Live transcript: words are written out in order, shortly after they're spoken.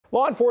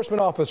Law enforcement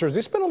officers,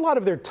 they spend a lot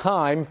of their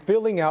time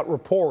filling out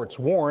reports,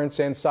 warrants,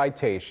 and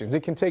citations.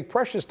 It can take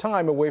precious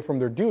time away from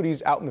their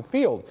duties out in the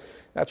field.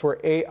 That's where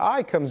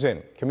AI comes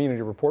in.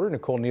 Community reporter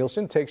Nicole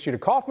Nielsen takes you to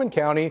Kaufman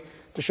County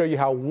to show you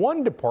how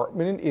one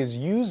department is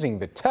using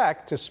the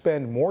tech to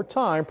spend more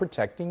time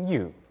protecting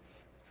you.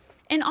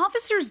 An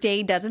officer's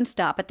day doesn't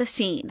stop at the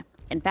scene.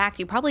 In fact,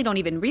 you probably don't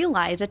even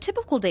realize a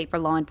typical day for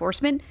law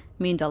enforcement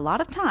means a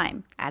lot of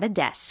time at a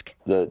desk.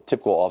 The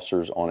typical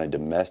officers on a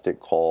domestic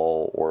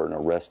call or an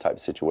arrest type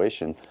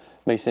situation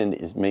may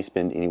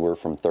spend anywhere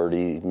from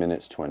 30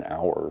 minutes to an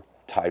hour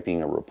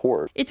typing a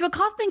report. It's what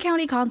Kaufman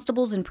County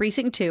constables in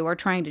Precinct 2 are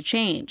trying to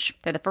change.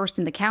 They're the first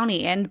in the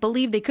county and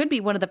believe they could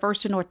be one of the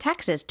first in North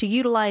Texas to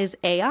utilize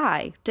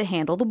AI to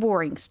handle the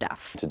boring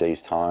stuff. In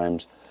today's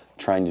times,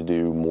 trying to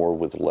do more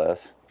with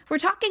less. We're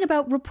talking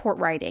about report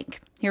writing.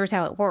 Here's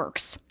how it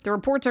works. The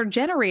reports are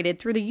generated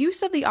through the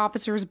use of the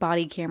officer's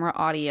body camera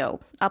audio,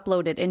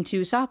 uploaded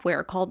into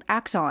software called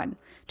Axon.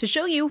 To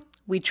show you,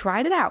 we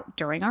tried it out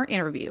during our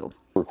interview.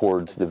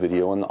 Records the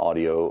video and the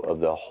audio of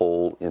the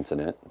whole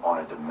incident.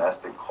 On a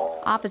domestic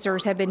call.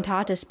 Officers have been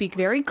taught to speak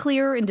very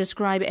clear and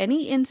describe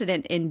any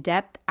incident in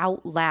depth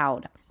out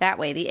loud. That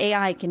way, the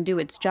AI can do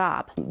its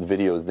job. The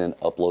video is then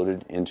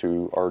uploaded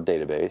into our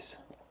database.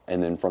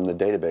 And then from the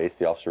database,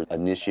 the officer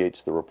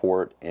initiates the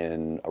report,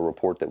 and a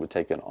report that would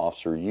take an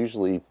officer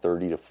usually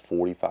 30 to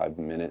 45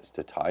 minutes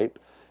to type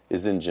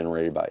is then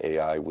generated by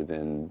AI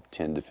within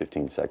 10 to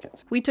 15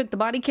 seconds. We took the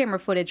body camera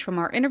footage from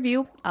our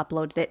interview,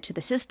 uploaded it to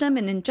the system,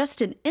 and in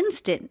just an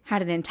instant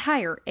had an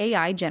entire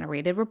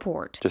AI-generated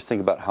report. Just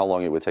think about how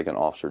long it would take an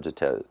officer to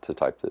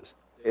type this.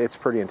 It's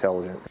pretty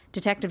intelligent.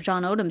 Detective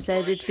John Odom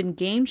says it's been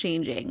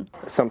game-changing.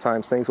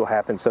 Sometimes things will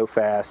happen so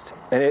fast,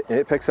 and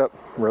it picks up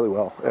really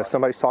well. If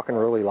somebody's talking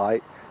really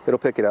light, it'll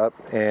pick it up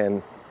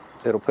and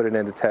it'll put it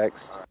into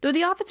text. Though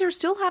the officers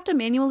still have to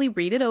manually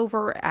read it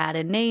over, add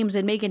in names,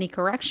 and make any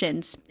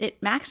corrections,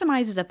 it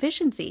maximizes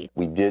efficiency.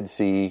 We did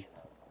see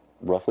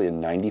roughly a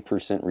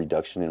 90%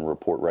 reduction in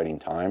report writing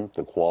time.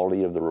 The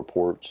quality of the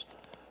reports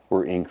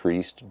were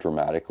increased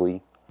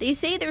dramatically. They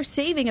say they're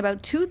saving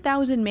about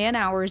 2,000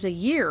 man-hours a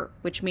year,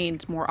 which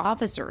means more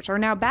officers are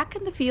now back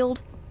in the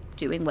field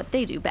doing what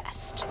they do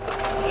best.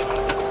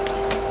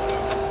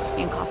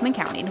 In Kaufman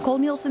County, Nicole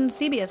Nielsen,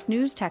 CBS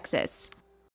News, Texas.